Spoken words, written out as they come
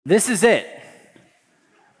This is it,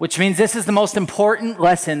 which means this is the most important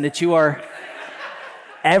lesson that you are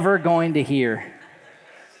ever going to hear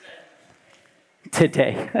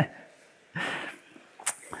today.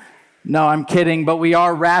 No, I'm kidding, but we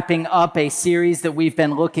are wrapping up a series that we've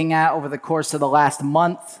been looking at over the course of the last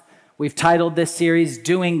month. We've titled this series,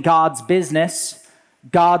 Doing God's Business,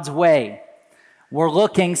 God's Way. We're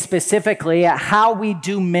looking specifically at how we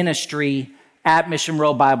do ministry at Mission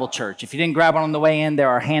Road Bible Church. If you didn't grab one on the way in, there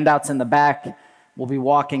are handouts in the back. We'll be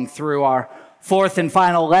walking through our fourth and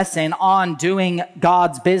final lesson on doing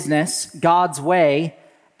God's business, God's way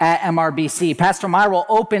at MRBC. Pastor Myro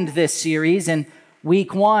opened this series in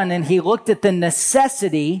week 1, and he looked at the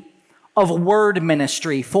necessity of word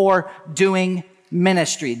ministry for doing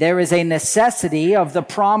ministry. There is a necessity of the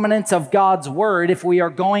prominence of God's word if we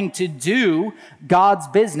are going to do God's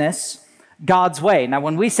business God's way. Now,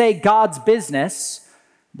 when we say God's business,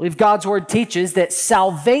 I believe God's word teaches that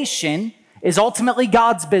salvation is ultimately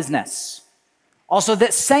God's business. Also,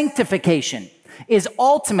 that sanctification is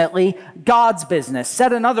ultimately God's business.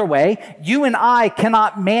 Said another way, you and I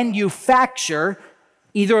cannot manufacture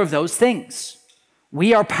either of those things.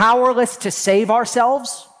 We are powerless to save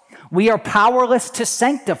ourselves. We are powerless to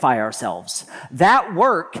sanctify ourselves. That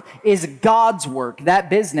work is God's work. That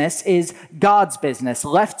business is God's business.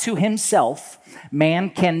 Left to himself, man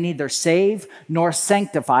can neither save nor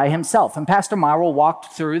sanctify himself. And Pastor Myro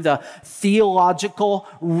walked through the theological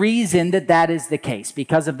reason that that is the case.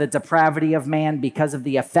 Because of the depravity of man, because of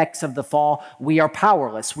the effects of the fall, we are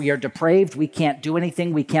powerless. We are depraved. We can't do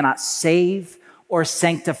anything. We cannot save or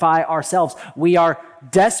sanctify ourselves. We are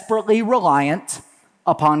desperately reliant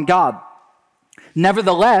upon God.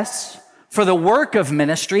 Nevertheless, for the work of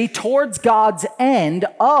ministry towards God's end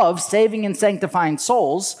of saving and sanctifying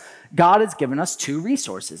souls, God has given us 2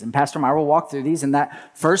 resources. And Pastor Myro walked through these in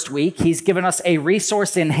that first week. He's given us a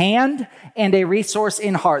resource in hand and a resource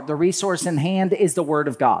in heart. The resource in hand is the Word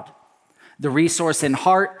of God. The resource in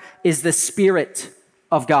heart is the Spirit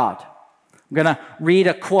of God. I'm going to read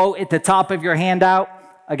a quote at the top of your handout.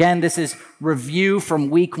 Again, this is review from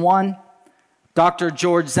week 1. Dr.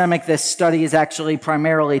 George Zemek, this study is actually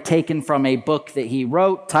primarily taken from a book that he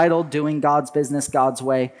wrote titled Doing God's Business, God's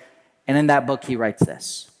Way. And in that book, he writes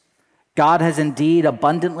this: God has indeed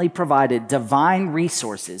abundantly provided divine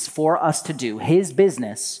resources for us to do his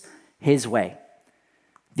business, his way.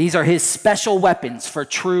 These are his special weapons for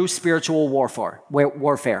true spiritual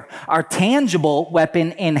warfare. Our tangible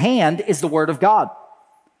weapon in hand is the Word of God.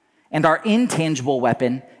 And our intangible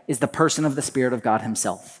weapon is the person of the Spirit of God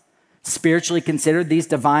himself. Spiritually considered, these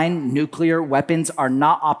divine nuclear weapons are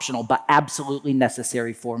not optional, but absolutely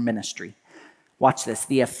necessary for ministry. Watch this.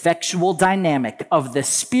 The effectual dynamic of the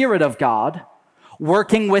Spirit of God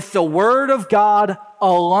working with the Word of God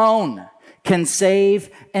alone can save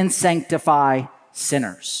and sanctify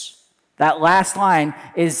sinners. That last line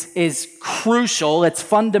is crucial. It's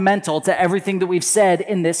fundamental to everything that we've said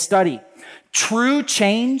in this study. True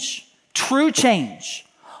change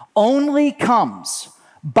only comes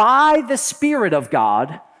by the Spirit of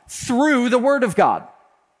God through the Word of God.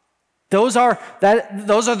 Those are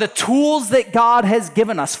the tools that God has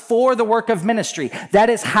given us for the work of ministry.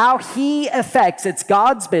 That is how he effects, it's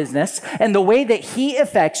God's business, and the way that he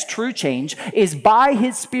effects true change is by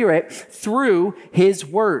his Spirit through his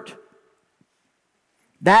Word.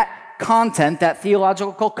 That content, that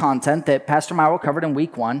theological content that Pastor Myro covered in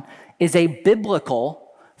week 1 is a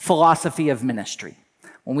biblical philosophy of ministry.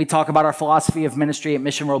 When we talk about our philosophy of ministry at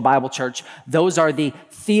Mission Road Bible Church, those are the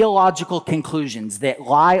theological conclusions that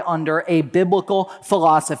lie under a biblical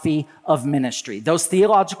philosophy of ministry. Those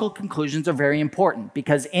theological conclusions are very important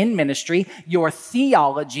because in ministry, your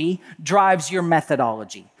theology drives your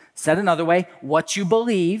methodology. Said another way, what you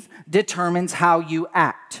believe determines how you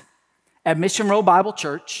act. At Mission Road Bible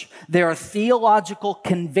Church, there are theological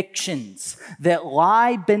convictions that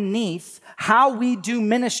lie beneath how we do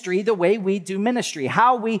ministry the way we do ministry,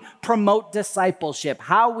 how we promote discipleship,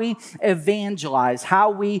 how we evangelize,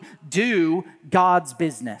 how we do God's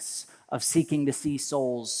business of seeking to see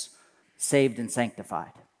souls saved and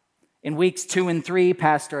sanctified. In weeks 2 and 3,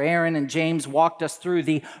 Pastor Aaron and James walked us through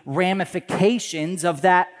the ramifications of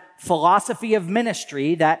that philosophy of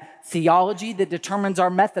ministry, that theology that determines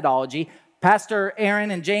our methodology. Pastor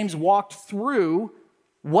Aaron and James walked through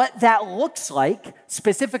what that looks like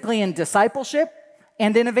specifically in discipleship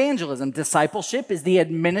and in evangelism. Discipleship is the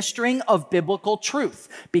administering of biblical truth.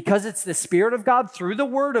 Because it's the Spirit of God through the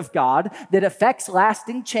Word of God that affects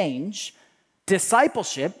lasting change,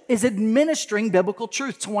 discipleship is administering biblical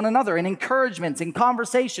truth to one another in encouragements, in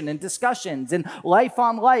conversation, in discussions, in life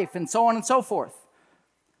on life, and so on and so forth.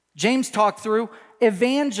 James talked through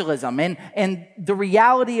evangelism and the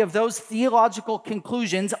reality of those theological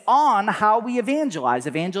conclusions on how we evangelize.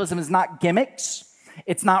 Evangelism is not gimmicks.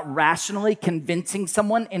 It's not rationally convincing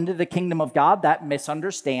someone into the kingdom of God. That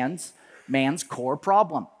misunderstands man's core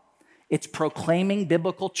problem. It's proclaiming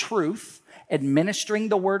biblical truth, administering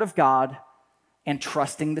the word of God, and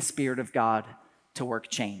trusting the Spirit of God to work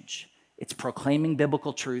change. It's proclaiming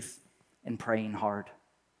biblical truth and praying hard.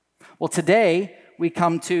 Well, today we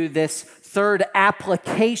come to this third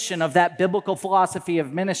application of that biblical philosophy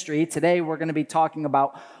of ministry. Today we're going to be talking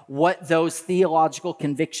about what those theological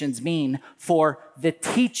convictions mean for the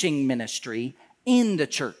teaching ministry in the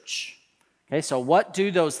church. Okay, so what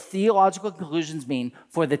do those theological conclusions mean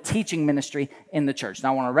for the teaching ministry in the church?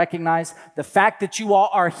 Now, I want to recognize the fact that you all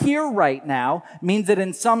are here right now means that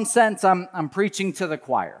in some sense I'm preaching to the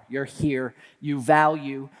choir. You're here, you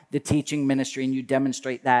value the teaching ministry, and you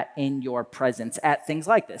demonstrate that in your presence at things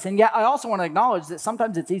like this. And yet, I also want to acknowledge that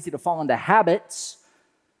sometimes it's easy to fall into habits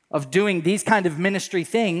of doing these kind of ministry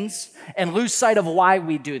things and lose sight of why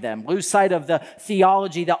we do them, lose sight of the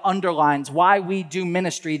theology that underlines why we do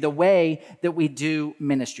ministry the way that we do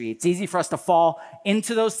ministry. It's easy for us to fall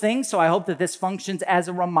into those things, so I hope that this functions as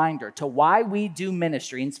a reminder to why we do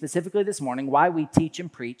ministry, and specifically this morning, why we teach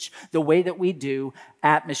and preach the way that we do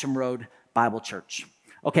at Mission Road Bible Church.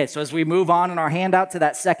 Okay, so as we move on in our handout to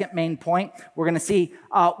that second main point, we're going to see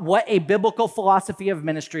what a biblical philosophy of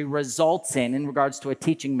ministry results in regards to a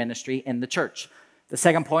teaching ministry in the church. The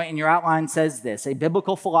second point in your outline says this: a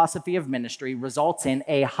biblical philosophy of ministry results in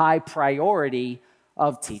a high priority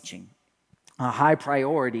of teaching. A high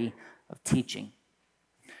priority of teaching.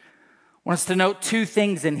 I want us to note two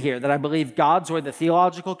things in here that I believe God's or the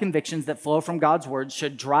theological convictions that flow from God's word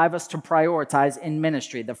should drive us to prioritize in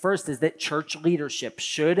ministry. The first is that church leadership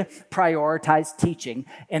should prioritize teaching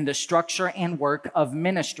in the structure and work of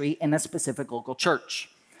ministry in a specific local church.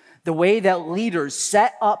 The way that leaders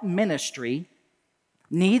set up ministry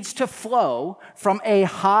needs to flow from a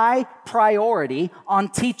high priority on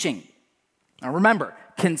teaching. Now remember,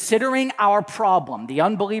 considering our problem, the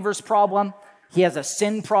unbeliever's problem, he has a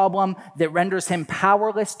sin problem that renders him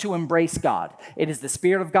powerless to embrace God. It is the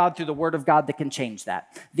Spirit of God through the Word of God that can change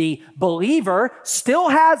that. The believer still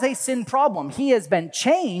has a sin problem. He has been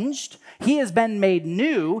changed, he has been made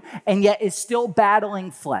new, and yet is still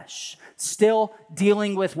battling flesh, still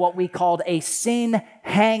dealing with what we called a sin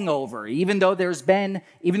hangover. Even though there's been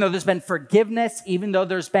forgiveness, even though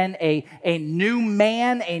there's been a new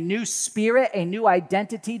man, a new spirit, a new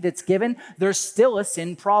identity that's given, there's still a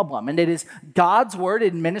sin problem. And it is God's word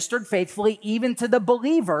administered faithfully even to the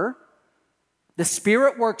believer. The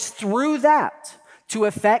Spirit works through that to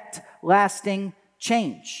effect lasting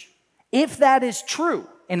change. If that is true,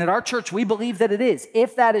 and at our church we believe that it is,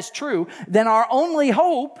 if that is true, then our only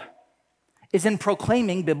hope is in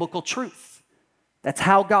proclaiming biblical truth. That's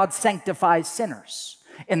how God sanctifies sinners,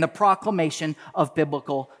 in the proclamation of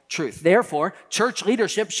biblical truth. Therefore, church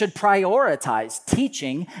leadership should prioritize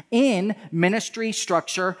teaching in ministry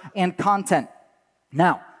structure and content.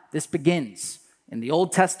 Now, this begins in the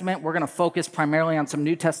Old Testament. We're going to focus primarily on some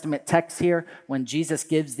New Testament texts here. When Jesus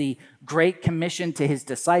gives the Great Commission to his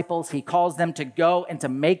disciples, he calls them to go and to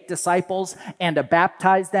make disciples and to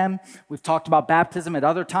baptize them. We've talked about baptism at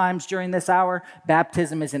other times during this hour.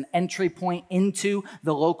 Baptism is an entry point into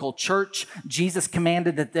the local church. Jesus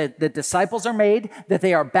commanded that the disciples are made, that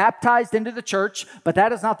they are baptized into the church, but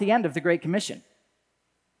that is not the end of the Great Commission.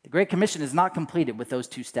 The Great Commission is not completed with those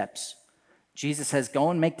two steps. Jesus says, go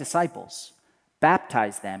and make disciples,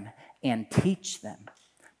 baptize them, and teach them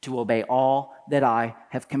to obey all that I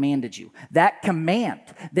have commanded you. That command,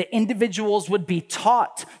 that individuals would be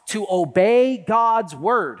taught to obey God's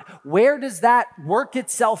word. Where does that work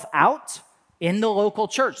itself out? In the local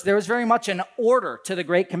church. There is very much an order to the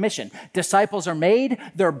Great Commission. Disciples are made,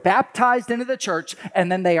 they're baptized into the church,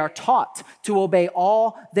 and then they are taught to obey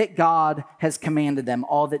all that God has commanded them,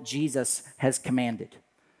 all that Jesus has commanded.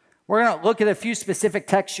 We're going to look at a few specific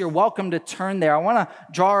texts. You're welcome to turn there. I want to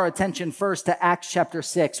draw our attention first to Acts chapter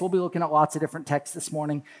 6. We'll be looking at lots of different texts this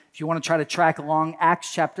morning. If you want to try to track along,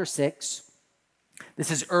 Acts chapter 6.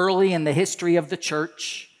 This is early in the history of the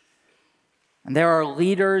church. And there are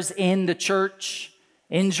leaders in the church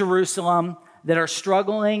in Jerusalem that are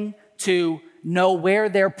struggling to know where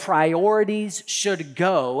their priorities should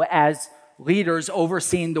go as leaders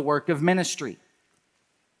overseeing the work of ministry.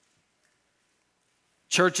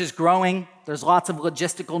 Church is growing. There's lots of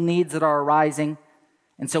logistical needs that are arising.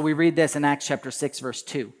 And so we read this in Acts chapter 6, verse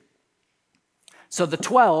 2. So the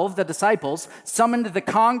 12, the disciples, summoned the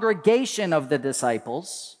congregation of the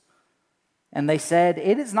disciples And they said,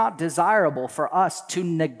 "It is not desirable for us to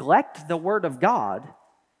neglect the word of God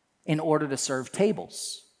in order to serve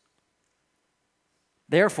tables.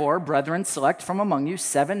 Therefore, brethren, select from among you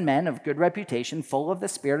 7 men of good reputation, full of the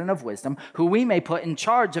Spirit and of wisdom, who we may put in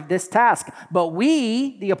charge of this task. But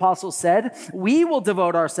we," the apostles said, "we will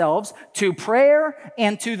devote ourselves to prayer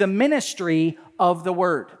and to the ministry of the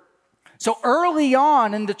word." So early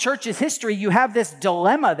on in the church's history, you have this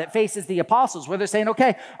dilemma that faces the apostles where they're saying,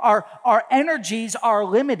 okay, our energies are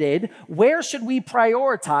limited. Where should we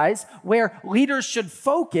prioritize? Where leaders should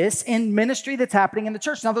focus in ministry that's happening in the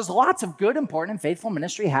church? Now, there's lots of good, important, and faithful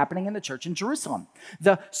ministry happening in the church in Jerusalem.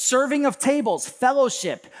 The serving of tables,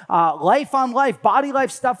 fellowship, life on life, body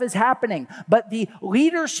life stuff is happening. But the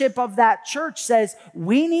leadership of that church says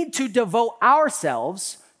we need to devote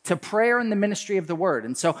ourselves to prayer and the ministry of the word.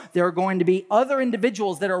 And so there are going to be other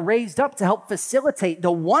individuals that are raised up to help facilitate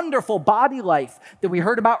the wonderful body life that we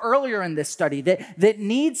heard about earlier in this study that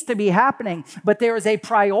needs to be happening. But there is a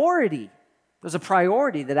priority. There's a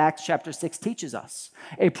priority that Acts chapter 6 teaches us.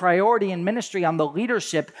 A priority in ministry on the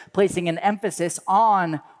leadership, placing an emphasis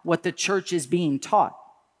on what the church is being taught.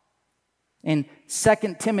 In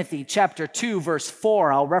 2 Timothy chapter 2, verse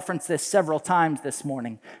 4, I'll reference this several times this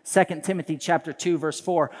morning. 2 Timothy chapter 2, verse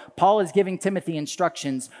 4, Paul is giving Timothy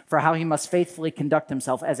instructions for how he must faithfully conduct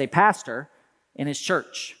himself as a pastor in his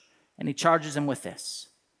church. And he charges him with this.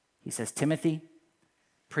 He says, "Timothy,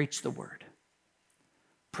 preach the word.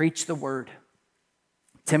 Preach the word."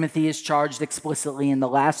 Timothy is charged explicitly in the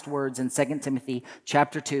last words in 2 Timothy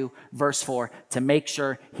chapter 2, verse 4, to make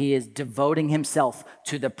sure he is devoting himself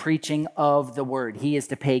to the preaching of the word. He is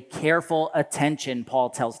to pay careful attention,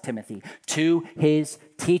 Paul tells Timothy, to his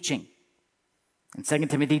teaching. In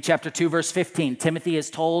 2 Timothy chapter 2, verse 15, Timothy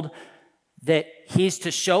is told that he's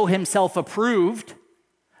to show himself approved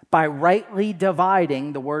by rightly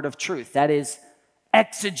dividing the word of truth. That is,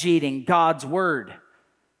 exegeting God's word.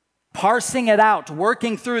 Parsing it out,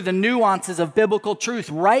 working through the nuances of biblical truth,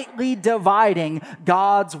 rightly dividing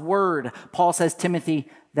God's word. Paul says, Timothy,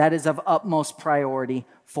 that is of utmost priority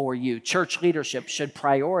for you. Church leadership should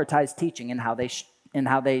prioritize teaching in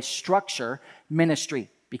how they structure ministry,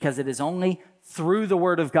 because it is only through the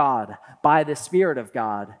word of God, by the Spirit of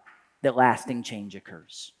God, that lasting change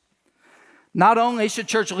occurs. Not only should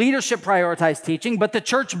church leadership prioritize teaching, but the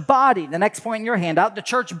church body, the next point in your handout, the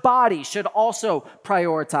church body should also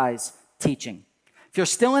prioritize teaching. If you're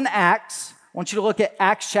still in Acts, I want you to look at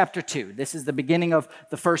Acts chapter 2. This is the beginning of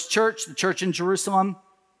the first church, the church in Jerusalem.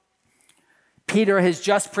 Peter has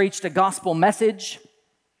just preached a gospel message.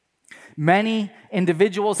 Many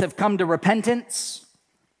individuals have come to repentance.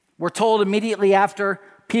 We're told immediately after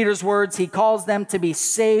Peter's words, he calls them to be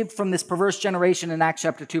saved from this perverse generation in Acts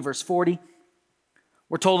chapter 2, verse 40.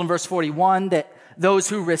 We're told in verse 41 that those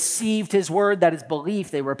who received his word, that is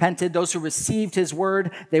belief, they repented. Those who received his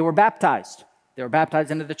word, they were baptized. They were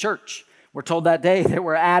baptized into the church. We're told that day there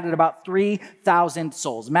were added about 3,000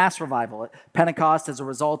 souls. Mass revival at Pentecost as a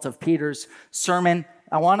result of Peter's sermon.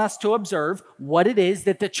 I want us to observe what it is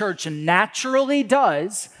that the church naturally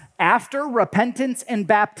does after repentance and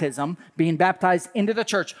baptism, being baptized into the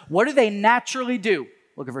church. What do they naturally do?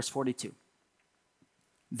 Look at verse 42.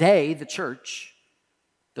 They, the church,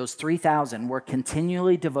 those 3,000 were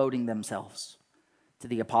continually devoting themselves to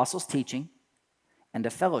the apostles' teaching and to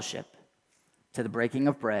fellowship, to the breaking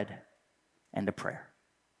of bread and to prayer.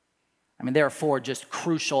 I mean, there are 4 just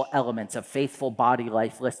crucial elements of faithful body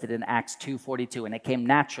life listed in Acts 2:42, and it came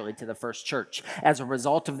naturally to the first church. As a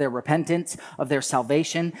result of their repentance, of their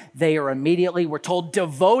salvation, they are immediately, we're told,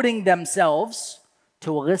 devoting themselves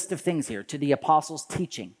to a list of things here, to the apostles'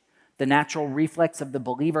 teaching. The natural reflex of the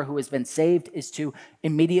believer who has been saved is to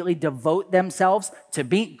immediately devote themselves to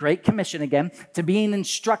being, Great Commission again, to being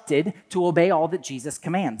instructed to obey all that Jesus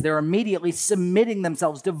commands. They're immediately submitting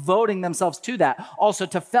themselves, devoting themselves to that. Also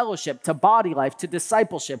to fellowship, to body life, to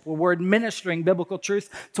discipleship, where we're administering biblical truth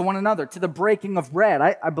to one another, to the breaking of bread.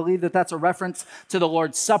 I believe that that's a reference to the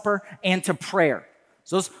Lord's Supper and to prayer.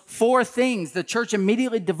 So those 4 things, the church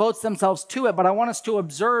immediately devotes themselves to it, but I want us to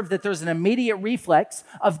observe that there's an immediate reflex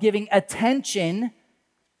of giving attention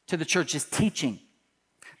to the church's teaching.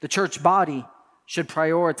 The church body should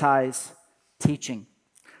prioritize teaching.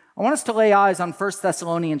 I want us to lay eyes on 1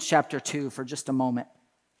 Thessalonians chapter 2 for just a moment.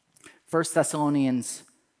 1 Thessalonians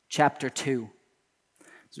chapter 2.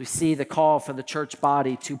 As we see the call for the church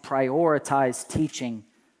body to prioritize teaching,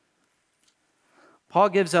 Paul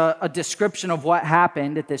gives a description of what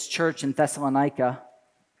happened at this church in Thessalonica.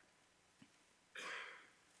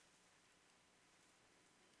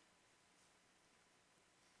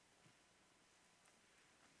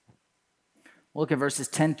 Look at verses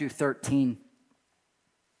 10 through 13.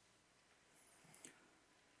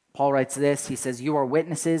 Paul writes this, he says, "You are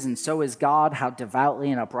witnesses, and so is God, how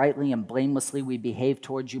devoutly and uprightly and blamelessly we behave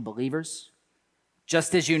towards you believers.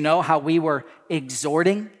 Just as you know how we were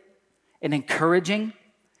exhorting and encouraging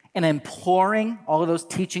and imploring," all of those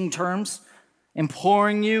teaching terms,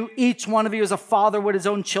 "imploring you, each one of you as a father with his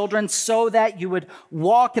own children, so that you would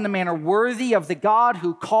walk in a manner worthy of the God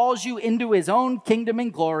who calls you into his own kingdom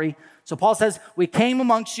and glory." So Paul says, we came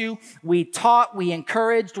amongst you, we taught, we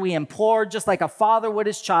encouraged, we implored, just like a father would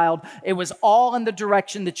his child. It was all in the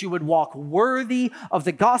direction that you would walk worthy of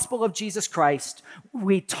the gospel of Jesus Christ.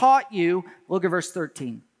 We taught you, look at verse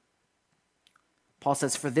 13. Paul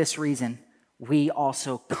says, "For this reason, we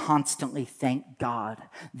also constantly thank God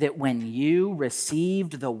that when you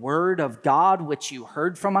received the word of God, which you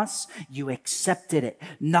heard from us, you accepted it,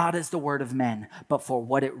 not as the word of men, but for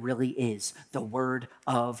what it really is, the word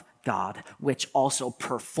of God, which also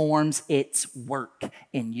performs its work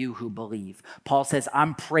in you who believe." Paul says,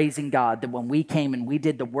 I'm praising God that when we came and we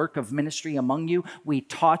did the work of ministry among you, we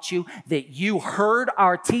taught you, that you heard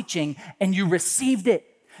our teaching and you received it.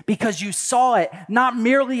 Because you saw it not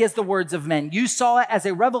merely as the words of men, you saw it as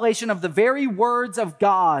a revelation of the very words of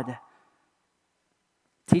God.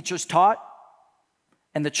 Teachers taught,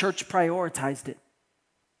 and the church prioritized it.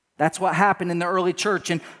 That's what happened in the early church,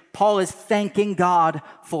 and Paul is thanking God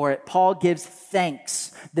for it. Paul gives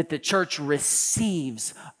thanks that the church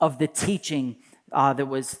receives of the teaching that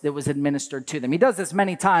was administered to them. He does this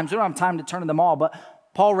many times. We don't have time to turn to them all, but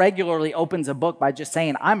Paul regularly opens a book by just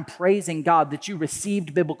saying, I'm praising God that you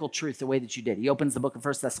received biblical truth the way that you did. He opens the book of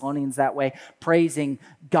 1 Thessalonians that way, praising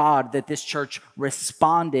God that this church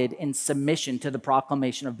responded in submission to the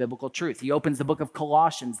proclamation of biblical truth. He opens the book of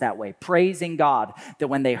Colossians that way, praising God that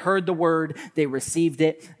when they heard the word, they received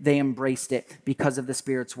it, they embraced it because of the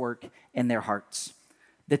Spirit's work in their hearts.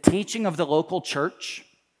 The teaching of the local church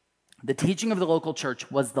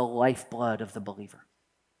was the lifeblood of the believer.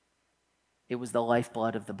 It was the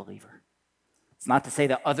lifeblood of the believer. It's not to say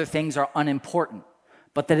that other things are unimportant,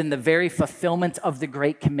 but that in the very fulfillment of the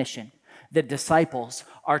Great Commission, the disciples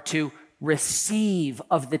are to receive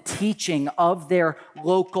of the teaching of their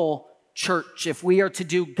local church. If we are to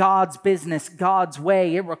do God's business, God's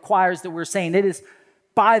way, it requires that we're saying it is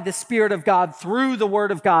by the Spirit of God, through the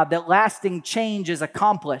Word of God, that lasting change is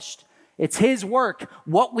accomplished. It's His work.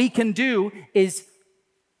 What we can do is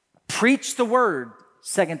preach the Word.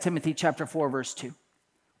 2 Timothy chapter 4, verse 2.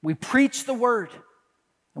 We preach the word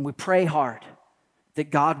and we pray hard that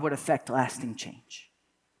God would effect lasting change.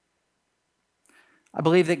 I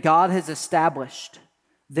believe that God has established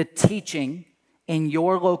the teaching in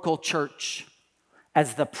your local church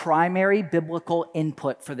as the primary biblical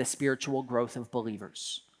input for the spiritual growth of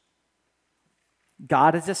believers.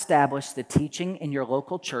 God has established the teaching in your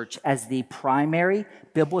local church as the primary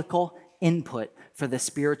biblical input for the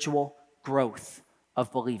spiritual growth of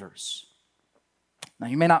believers. Now,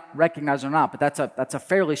 you may not recognize it or not, but that's a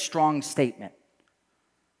fairly strong statement.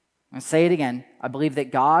 I'm going to say it again. I believe that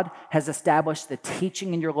God has established the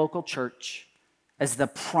teaching in your local church as the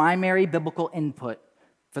primary biblical input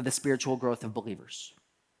for the spiritual growth of believers.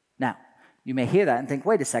 Now, you may hear that and think,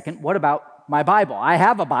 wait a second, what about my Bible? I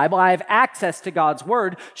have a Bible. I have access to God's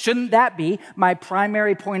word. Shouldn't that be my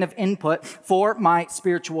primary point of input for my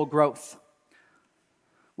spiritual growth?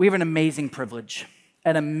 We have an amazing privilege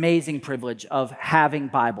of having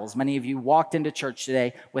Bibles. Many of you walked into church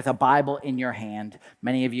today with a Bible in your hand.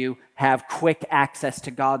 Many of you have quick access to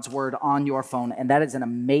God's word on your phone, and that is an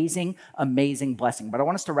amazing, amazing blessing. But I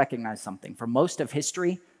want us to recognize something. For most of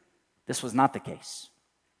history, this was not the case.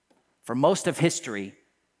 For most of history,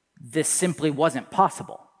 this simply wasn't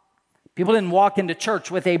possible. People didn't walk into church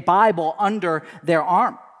with a Bible under their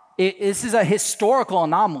arm. This is a historical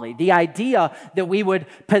anomaly. The idea that we would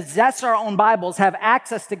possess our own Bibles, have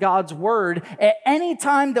access to God's word at any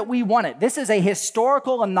time that we want it. This is a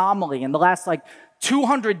historical anomaly in the last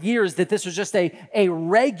 200 years that this was just a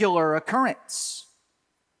regular occurrence.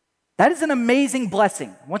 That is an amazing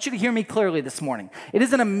blessing. I want you to hear me clearly this morning. It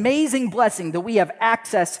is an amazing blessing that we have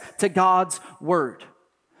access to God's word.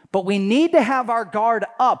 But we need to have our guard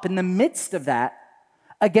up in the midst of that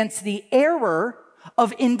against the error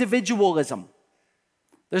of individualism.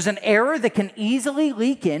 There's an error that can easily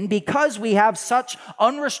leak in because we have such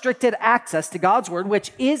unrestricted access to God's word,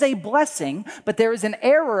 which is a blessing, but there is an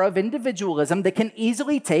error of individualism that can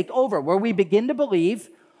easily take over, where we begin to believe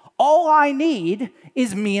all I need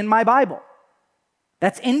is me and my Bible.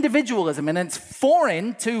 That's individualism, and it's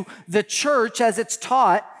foreign to the church as it's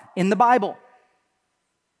taught in the Bible.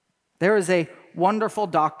 There is a wonderful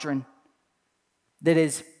doctrine that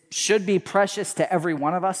is should be precious to every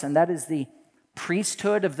one of us, and that is the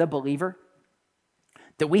priesthood of the believer,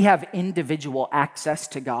 that we have individual access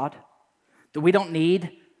to God, that we don't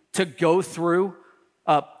need to go through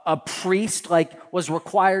a priest like was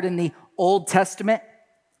required in the Old Testament.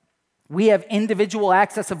 We have individual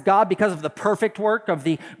access of God because of the perfect work of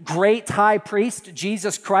the great high priest,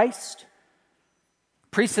 Jesus Christ.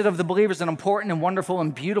 Priesthood of the believer is an important and wonderful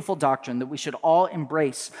and beautiful doctrine that we should all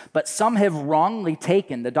embrace, but some have wrongly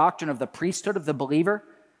taken the doctrine of the priesthood of the believer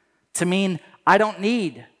to mean I don't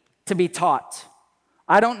need to be taught.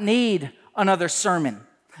 I don't need another sermon.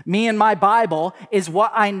 Me and my Bible is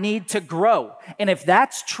what I need to grow. And if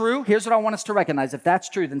that's true, here's what I want us to recognize. If that's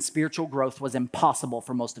true, then spiritual growth was impossible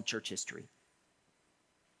for most of church history.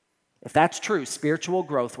 If that's true, spiritual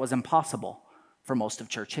growth was impossible for most of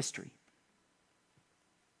church history.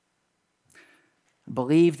 I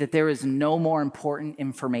believe that there is no more important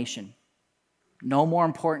information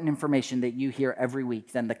that you hear every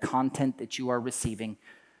week than the content that you are receiving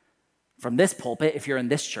from this pulpit, if you're in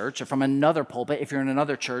this church, or from another pulpit, if you're in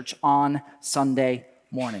another church, on Sunday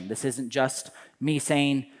morning. This isn't just me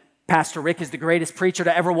saying, Pastor Rick is the greatest preacher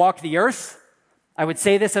to ever walk the earth. I would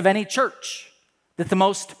say this of any church, that the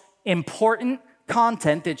most important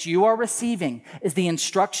content that you are receiving is the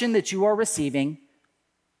instruction that you are receiving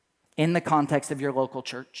in the context of your local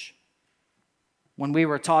church. When we've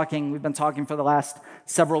been talking for the last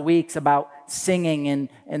several weeks about singing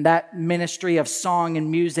and that ministry of song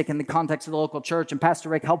and music in the context of the local church. And Pastor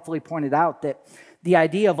Rick helpfully pointed out that the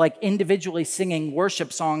idea of like individually singing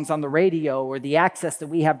worship songs on the radio or the access that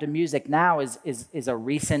we have to music now is a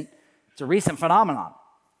recent phenomenon.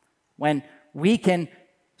 When we can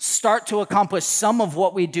start to accomplish some of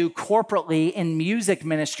what we do corporately in music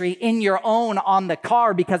ministry in your own on the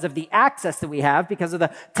car because of the access that we have, because of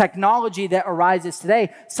the technology that arises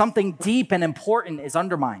today, something deep and important is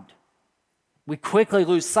undermined. We quickly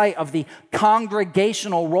lose sight of the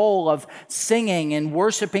congregational role of singing and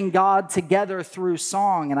worshiping God together through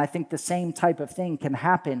song. And I think the same type of thing can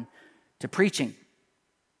happen to preaching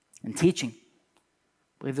and teaching.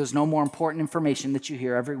 I believe there's no more important information that you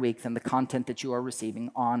hear every week than the content that you are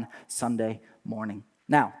receiving on Sunday morning.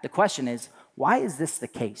 Now, the question is, why is this the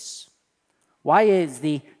case? Why is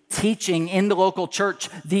the teaching in the local church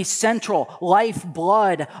the central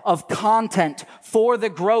lifeblood of content for the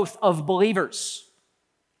growth of believers?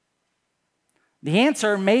 The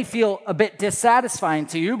answer may feel a bit dissatisfying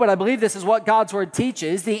to you, but I believe this is what God's word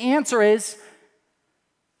teaches. The answer is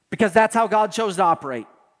because that's how God chose to operate.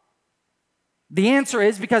 The answer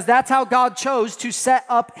is because that's how God chose to set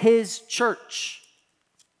up his church.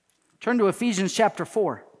 Turn to Ephesians chapter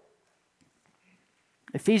 4.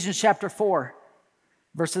 Ephesians chapter 4,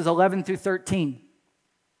 verses 11 through 13.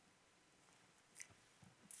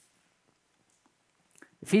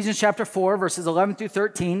 Ephesians chapter 4, verses 11 through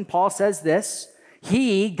 13, Paul says this: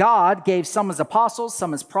 He, God, gave some as apostles,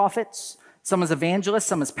 some as prophets, some as evangelists,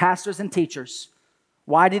 some as pastors and teachers.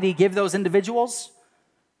 Why did he give those individuals?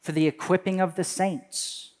 For the equipping of the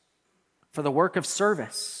saints, for the work of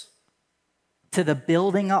service, to the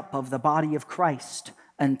building up of the body of Christ,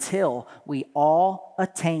 until we all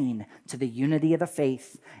attain to the unity of the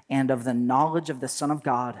faith and of the knowledge of the Son of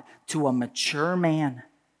God, to a mature man,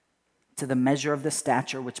 to the measure of the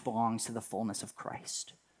stature which belongs to the fullness of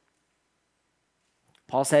Christ.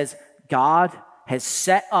 Paul says, God has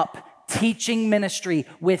set up teaching ministry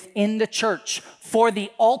within the church for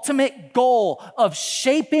the ultimate goal of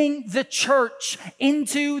shaping the church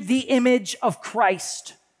into the image of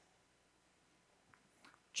Christ.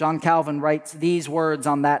 John Calvin writes these words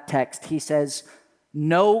on that text. He says,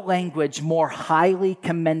 no language more highly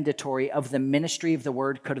commendatory of the ministry of the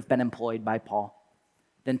word could have been employed by Paul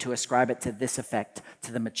than to ascribe it to this effect,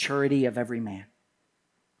 to the maturity of every man.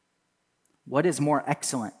 What is more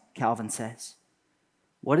excellent, Calvin says?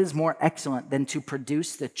 What is more excellent than to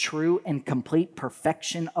produce the true and complete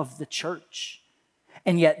perfection of the church?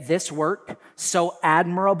 And yet this work, so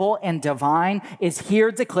admirable and divine, is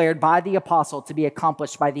here declared by the apostle to be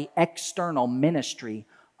accomplished by the external ministry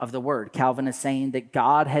of the word. Calvin is saying that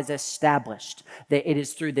God has established that it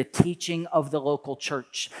is through the teaching of the local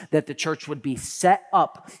church that the church would be set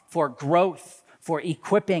up for growth, for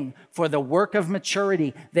equipping, for the work of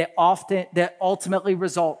maturity that ultimately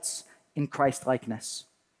results in Christ-likeness.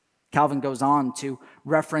 Calvin goes on to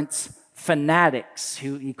reference fanatics,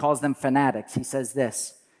 who he calls them fanatics. He says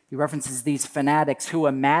this. He references these fanatics who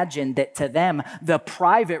imagine that to them the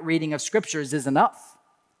private reading of scriptures is enough,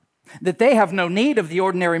 that they have no need of the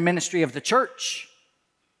ordinary ministry of the church.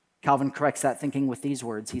 Calvin corrects that thinking with these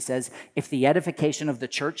words. He says, if the edification of the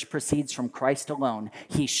church proceeds from Christ alone,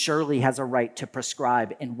 he surely has a right to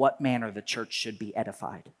prescribe in what manner the church should be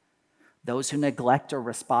edified. Those who neglect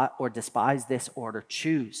or despise this order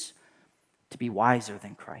choose to be wiser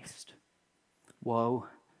than Christ. Woe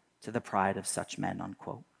to the pride of such men,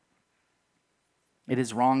 unquote. It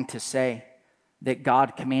is wrong to say that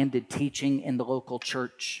God commanded teaching in the local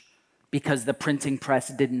church because the printing press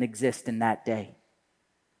didn't exist in that day.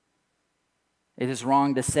 It is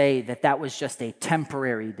wrong to say that that was just a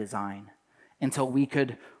temporary design until we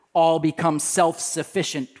could all become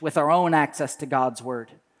self-sufficient with our own access to God's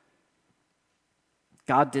word.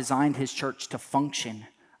 God designed his church to function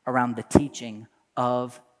around the teaching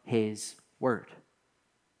of his word.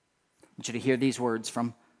 I want you to hear these words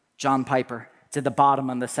from John Piper. It's at the bottom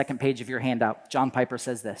on the second page of your handout. John Piper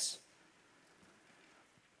says this: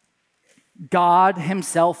 God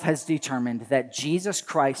himself has determined that Jesus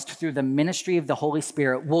Christ, through the ministry of the Holy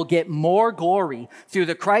Spirit, will get more glory through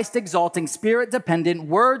the Christ-exalting, Spirit-dependent,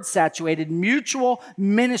 word-saturated, mutual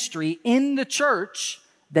ministry in the church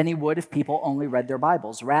than he would if people only read their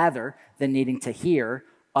Bibles, rather than needing to hear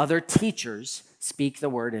other teachers speak the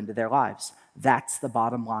word into their lives. That's the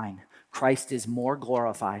bottom line. Christ is more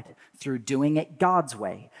glorified through doing it God's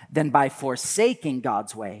way than by forsaking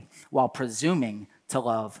God's way while presuming to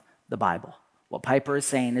love the Bible. What Piper is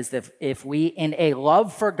saying is that if we, in a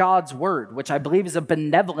love for God's word, which I believe is a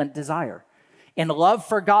benevolent desire, in love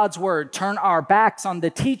for God's word, turn our backs on the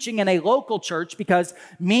teaching in a local church because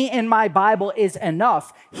me and my Bible is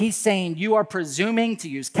enough, he's saying you are presuming, to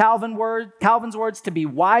use Calvin's words, to be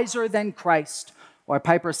wiser than Christ. Or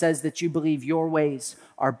Piper says that you believe your ways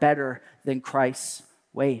are better than Christ's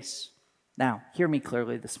ways. Now, hear me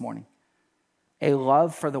clearly this morning. A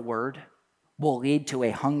love for the word will lead to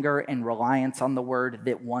a hunger and reliance on the word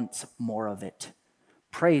that wants more of it.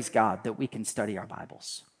 Praise God that we can study our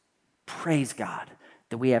Bibles. Praise God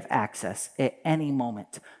that we have access at any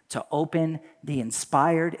moment to open the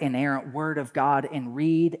inspired, inerrant word of God and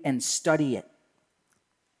read and study it.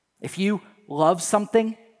 If you love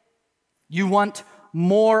something, you want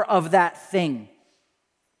more of that thing.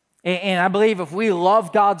 And I believe if we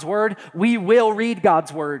love God's word, we will read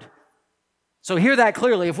God's word. So hear that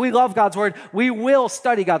clearly. If we love God's word, we will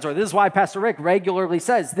study God's word. This is why Pastor Rick regularly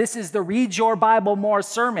says, this is the Read Your Bible More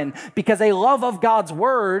sermon, because a love of God's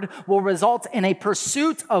word will result in a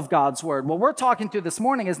pursuit of God's word. What we're talking through this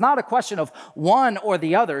morning is not a question of one or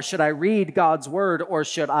the other. Should I read God's word or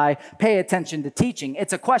should I pay attention to teaching?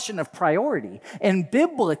 It's a question of priority. And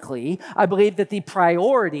biblically, I believe that the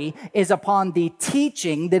priority is upon the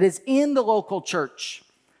teaching that is in the local church.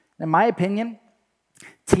 In my opinion,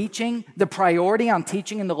 the priority on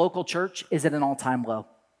teaching in the local church is at an all-time low.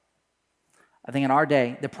 I think in our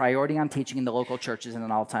day, the priority on teaching in the local church is at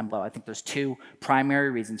an all-time low. I think there's two primary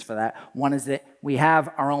reasons for that. One is that we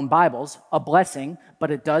have our own Bibles, a blessing, but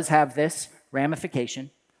it does have this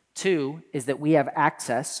ramification. Two is that we have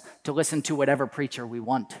access to listen to whatever preacher we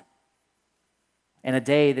want. In a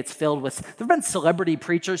day that's filled with, there have been celebrity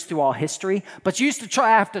preachers through all history, but you used to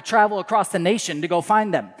have to travel across the nation to go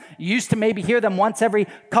find them. You used to maybe hear them once every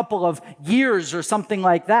couple of years or something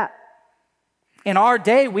like that. In our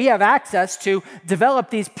day, we have access to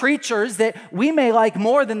develop these preachers that we may like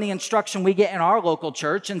more than the instruction we get in our local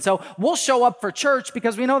church. And so we'll show up for church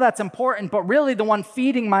because we know that's important, but really the one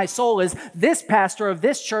feeding my soul is this pastor of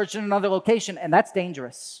this church in another location, and that's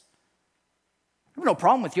dangerous. I have no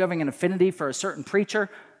problem with you having an affinity for a certain preacher.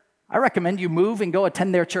 I recommend you move and go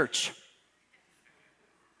attend their church.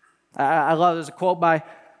 I love, there's a quote by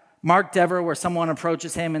Mark Dever where someone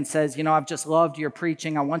approaches him and says, I've just loved your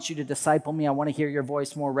preaching. I want you to disciple me. I want to hear your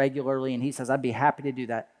voice more regularly. And he says, I'd be happy to do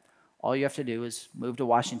that. All you have to do is move to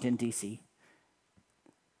Washington, D.C.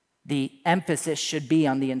 The emphasis should be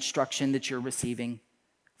on the instruction that you're receiving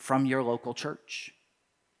from your local church.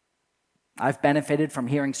 I've benefited from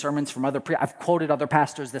hearing sermons from I've quoted other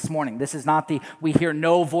pastors this morning. This is not we hear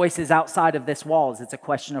no voices outside of this walls. It's a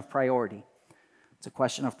question of priority. It's a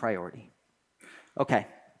question of priority. Okay.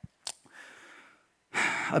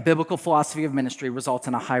 A biblical philosophy of ministry results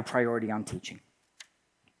in a high priority on teaching.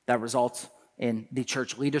 That results in the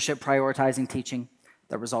church leadership prioritizing teaching.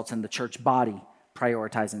 That results in the church body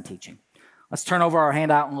prioritizing teaching. Let's turn over our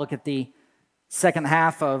handout and look at the second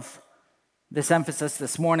half of this emphasis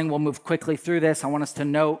this morning. We'll move quickly through this. I want us to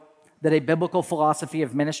note that a biblical philosophy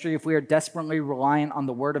of ministry, if we are desperately reliant on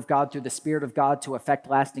the Word of God through the Spirit of God to effect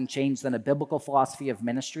lasting change, then a biblical philosophy of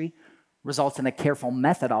ministry results in a careful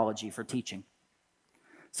methodology for teaching.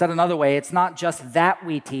 Said another way, it's not just that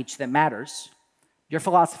we teach that matters. Your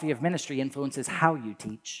philosophy of ministry influences how you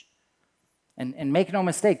teach. And make no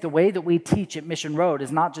mistake, the way that we teach at Mission Road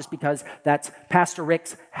is not just because that's Pastor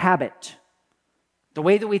Rick's habit. The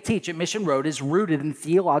way that we teach at Mission Road is rooted in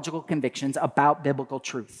theological convictions about biblical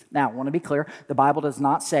truth. Now, I want to be clear, the Bible does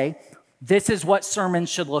not say, this is what sermons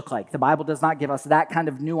should look like. The Bible does not give us that kind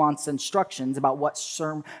of nuanced instructions about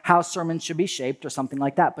how sermons should be shaped or something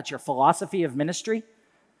like that. But your philosophy of ministry,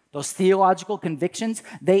 those theological convictions,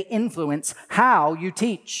 they influence how you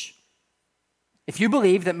teach. If you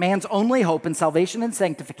believe that man's only hope in salvation and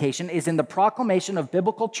sanctification is in the proclamation of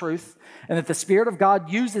biblical truth and that the Spirit of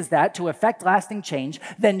God uses that to effect lasting change,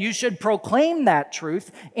 then you should proclaim that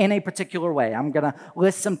truth in a particular way. I'm going to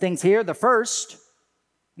list some things here. The first,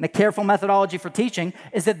 and a careful methodology for teaching,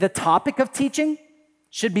 is that the topic of teaching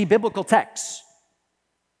should be biblical texts,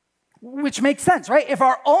 which makes sense, right? If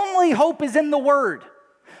our only hope is in the Word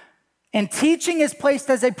and teaching is placed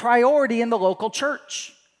as a priority in the local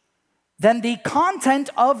church, then the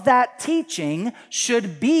content of that teaching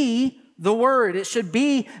should be the Word. It should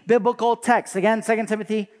be biblical text. Again, 2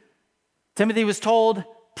 Timothy was told,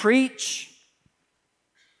 preach,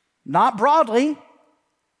 not broadly,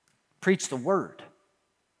 preach the Word.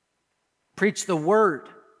 Preach the Word.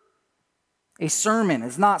 A sermon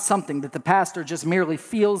is not something that the pastor just merely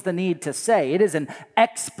feels the need to say. It is an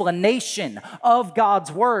explanation of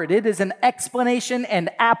God's Word. It is an explanation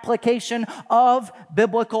and application of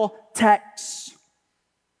biblical texts.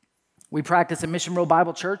 We practice at Mission Road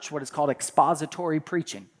Bible Church what is called expository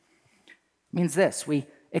preaching. It means this: we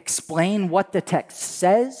explain what the text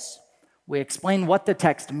says, we explain what the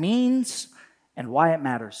text means, and why it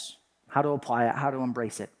matters. How to apply it, how to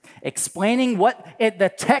embrace it. Explaining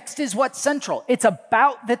the text is what's central. It's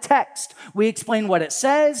about the text. We explain what it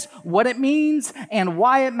says, what it means, and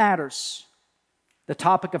why it matters. The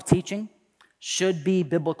topic of teaching should be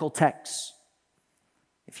biblical texts.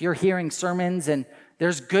 If you're hearing sermons and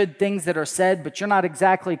there's good things that are said, but you're not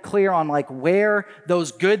exactly clear on where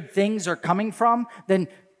those good things are coming from, then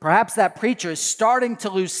perhaps that preacher is starting to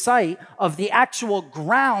lose sight of the actual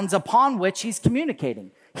grounds upon which he's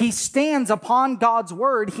communicating. He stands upon God's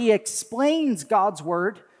Word. He explains God's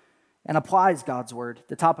Word and applies God's Word.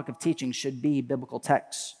 The topic of teaching should be biblical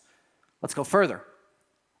texts. Let's go further.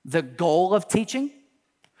 The goal of teaching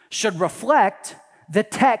should reflect the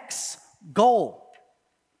text's goal.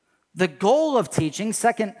 The goal of teaching,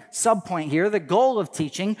 second subpoint here, the goal of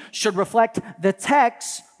teaching should reflect the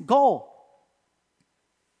text's goal.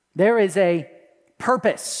 There is a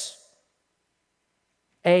purpose,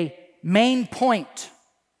 a main point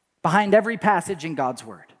behind every passage in God's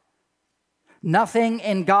Word. Nothing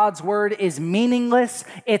in God's Word is meaningless.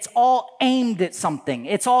 It's all aimed at something.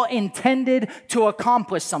 It's all intended to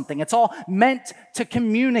accomplish something. It's all meant to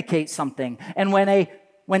communicate something. And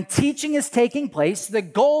when teaching is taking place, the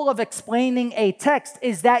goal of explaining a text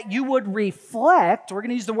is that you would reflect, we're going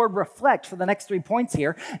to use the word reflect for the next 3 points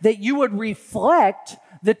here, that you would reflect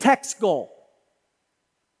the text goal.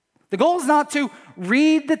 The goal is not to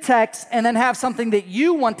read the text and then have something that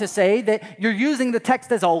you want to say, that you're using the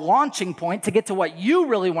text as a launching point to get to what you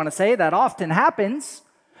really want to say. That often happens.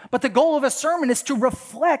 But the goal of a sermon is to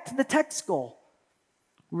reflect the text goal.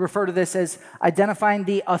 We refer to this as identifying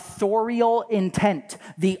the authorial intent,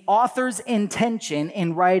 the author's intention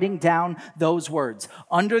in writing down those words.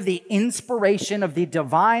 Under the inspiration of the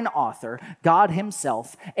divine author, God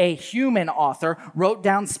himself, a human author, wrote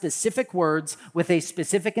down specific words with a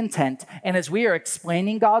specific intent. And as we are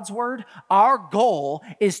explaining God's word, our goal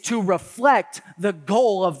is to reflect the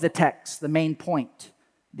goal of the text, the main point,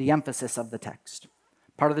 the emphasis of the text.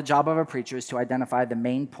 Part of the job of a preacher is to identify the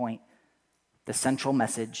main point, the central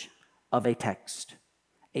message of a text.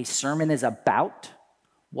 A sermon is about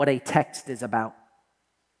what a text is about.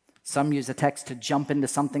 Some use a text to jump into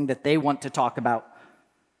something that they want to talk about.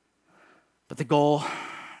 But the goal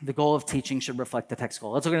of teaching should reflect the text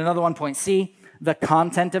goal. Let's look at another one, point C. The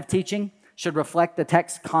content of teaching should reflect the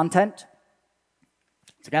text content.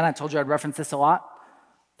 So again, I told you I'd reference this a lot.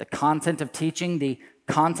 The content of teaching, the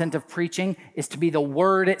content of preaching is to be the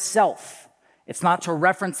word itself. It's not to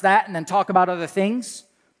reference that and then talk about other things.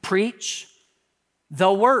 Preach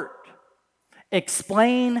the word.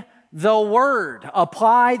 Explain the word.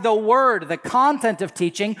 Apply the word. The content of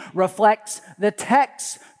teaching reflects the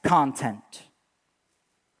text content.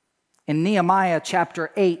 In Nehemiah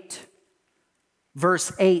chapter 8,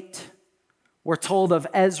 verse 8, we're told of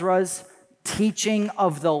Ezra's teaching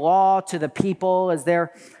of the law to the people as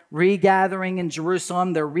they're regathering in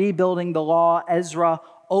Jerusalem. They're rebuilding the law. Ezra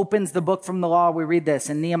opens the book from the law. We read this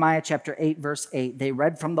in Nehemiah chapter 8, verse 8. They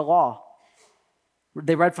read from the law.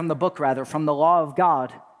 They read from the book, from the law of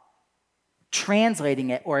God, translating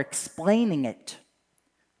it or explaining it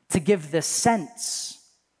to give the sense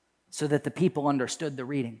so that the people understood the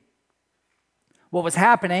reading. What was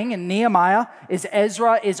happening in Nehemiah is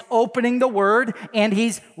Ezra is opening the word and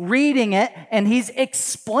he's reading it and he's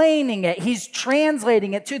explaining it. He's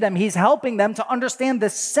translating it to them. He's helping them to understand the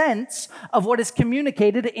sense of what is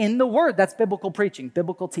communicated in the word. That's biblical preaching,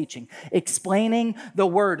 biblical teaching. Explaining the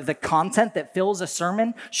word, the content that fills a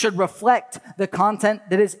sermon should reflect the content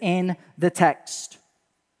that is in the text.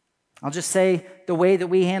 I'll just say the way that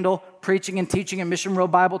we handle preaching and teaching at Mission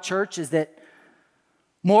Road Bible Church is that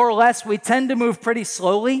more or less, we tend to move pretty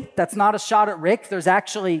slowly. That's not a shot at Rick. There's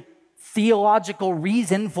actually theological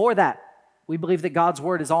reason for that. We believe that God's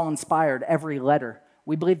word is all inspired, every letter.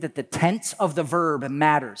 We believe that the tense of the verb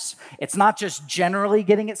matters. It's not just generally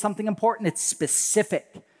getting at something important, it's specific.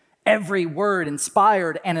 Every word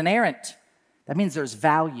inspired and inerrant. That means there's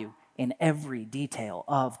value in every detail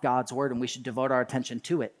of God's word, and we should devote our attention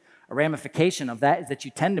to it. A ramification of that is that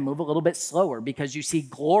you tend to move a little bit slower because you see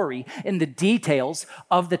glory in the details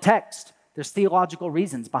of the text. There's theological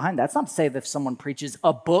reasons behind that. That's not to say that if someone preaches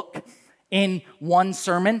a book in one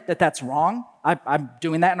sermon that's wrong. I'm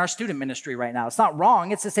doing that in our student ministry right now. It's not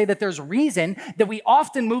wrong. It's to say that there's reason that we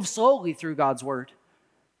often move slowly through God's word.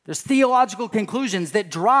 There's theological conclusions that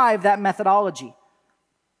drive that methodology.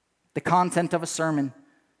 The content of a sermon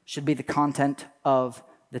should be the content of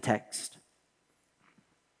the text.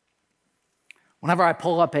 Whenever I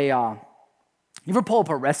pull up you ever pull up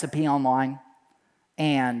a recipe online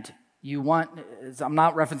and I'm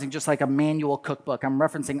not referencing just like a manual cookbook, I'm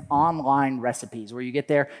referencing online recipes where you get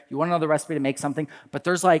there, you want to know the recipe to make something, but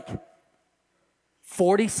there's like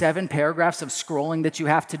 47 paragraphs of scrolling that you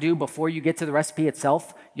have to do before you get to the recipe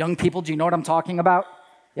itself. Young people, do you know what I'm talking about?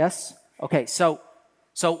 Yes? Okay, so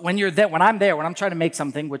when I'm trying to make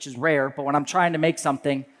something, which is rare, but when I'm trying to make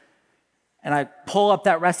something and I pull up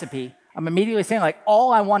that recipe, I'm immediately saying, like,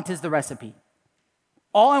 all I want is the recipe.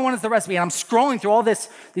 All I want is the recipe. And I'm scrolling through all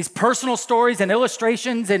these personal stories and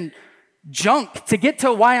illustrations and junk to get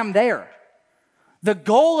to why I'm there. The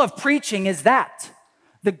goal of preaching is that.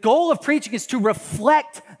 The goal of preaching is to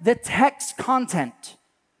reflect the text content.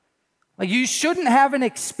 Like, you shouldn't have an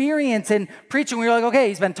experience in preaching where you're like, okay,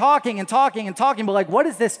 he's been talking and talking and talking, but like, what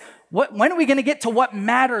is this? When are we going to get to what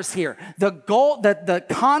matters here? The goal, the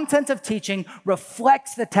content of teaching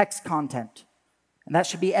reflects the text content. And that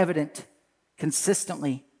should be evident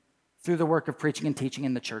consistently through the work of preaching and teaching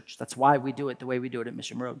in the church. That's why we do it the way we do it at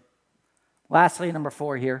Mission Road. Lastly, number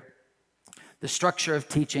 4 here, the structure of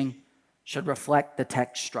teaching should reflect the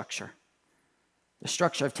text structure. The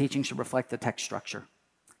structure of teaching should reflect the text structure.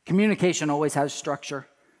 Communication always has structure.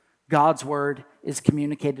 God's word is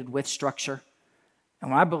communicated with structure. And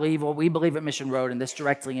what we believe at Mission Road, and this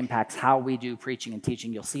directly impacts how we do preaching and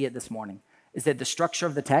teaching, you'll see it this morning, is that the structure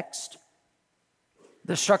of the text,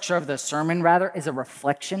 the structure of the sermon, rather, is a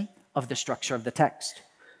reflection of the structure of the text.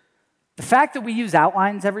 The fact that we use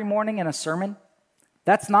outlines every morning in a sermon,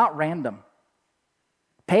 that's not random.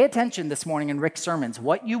 Pay attention this morning in Rick's sermons.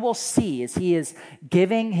 What you will see as he is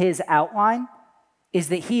giving his outline is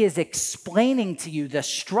that he is explaining to you the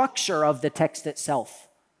structure of the text itself.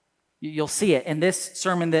 You'll see it in this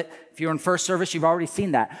sermon that if you're in first service, you've already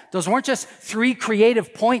seen that. Those weren't just 3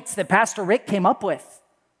 creative points that Pastor Rick came up with.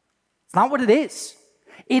 It's not what it is.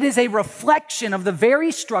 It is a reflection of the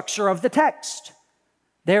very structure of the text.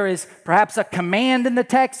 There is perhaps a command in the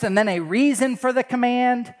text and then a reason for the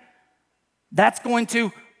command. That's going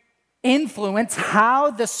to influence how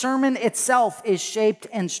the sermon itself is shaped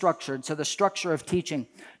and structured. So the structure of teaching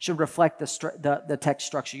should reflect the text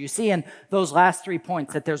structure. You see in those last 3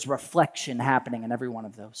 points that there's reflection happening in every one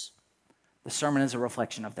of those. The sermon is a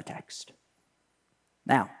reflection of the text.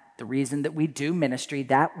 Now, the reason that we do ministry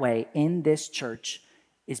that way in this church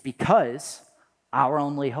is because our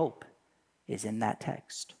only hope is in that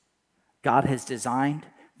text. God has designed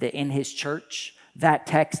that in his church, that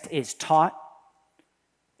text is taught.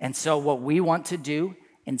 And so what we want to do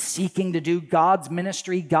in seeking to do God's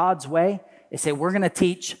ministry God's way is say, we're going to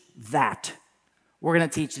teach that. We're going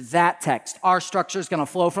to teach that text. Our structure is going to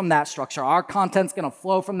flow from that structure. Our content's going to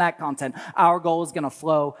flow from that content. Our goal is going to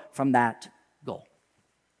flow from that goal.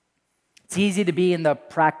 It's easy to be in the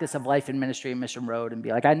practice of life and ministry and Mission Road and be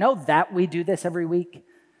like, I know that we do this every week,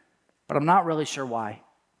 but I'm not really sure why.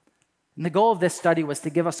 And the goal of this study was to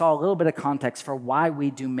give us all a little bit of context for why we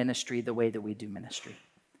do ministry the way that we do ministry.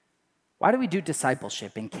 Why do we do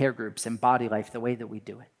discipleship and care groups and body life the way that we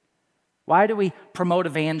do it? Why do we promote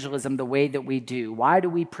evangelism the way that we do? Why do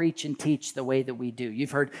we preach and teach the way that we do?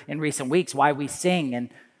 You've heard in recent weeks why we sing and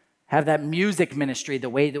have that music ministry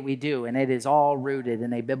the way that we do, and it is all rooted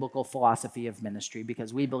in a biblical philosophy of ministry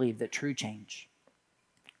because we believe that true change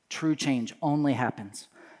True change only happens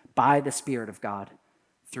by the Spirit of God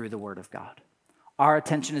through the Word of God. Our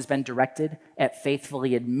attention has been directed at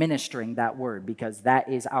faithfully administering that word because that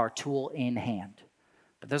is our tool in hand.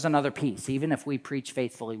 But there's another piece. Even if we preach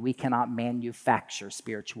faithfully, we cannot manufacture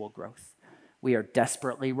spiritual growth. We are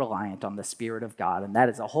desperately reliant on the Spirit of God, and that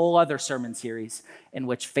is a whole other sermon series in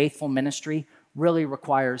which faithful ministry really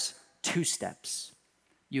requires 2 steps.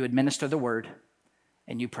 You administer the word,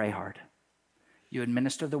 and you pray hard. You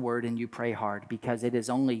administer the word, and you pray hard, because it is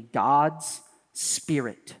only God's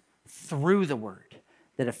Spirit through the word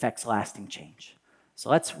that affects lasting change. So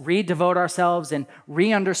let's redevote ourselves and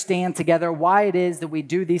re-understand together why it is that we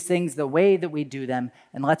do these things the way that we do them,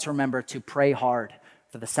 and let's remember to pray hard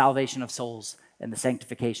for the salvation of souls and the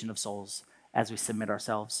sanctification of souls as we submit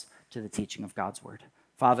ourselves to the teaching of God's word.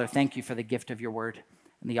 Father, thank you for the gift of your word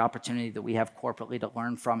and the opportunity that we have corporately to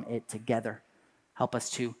learn from it together. Help us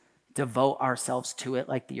to devote ourselves to it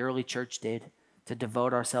like the early church did, to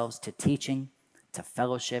devote ourselves to teaching, to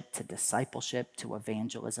fellowship, to discipleship, to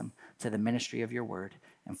evangelism, to the ministry of your word.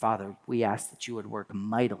 And Father, we ask that you would work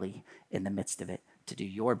mightily in the midst of it to do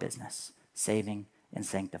your business, saving and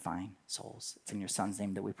sanctifying souls. It's in your Son's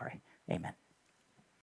name that we pray. Amen.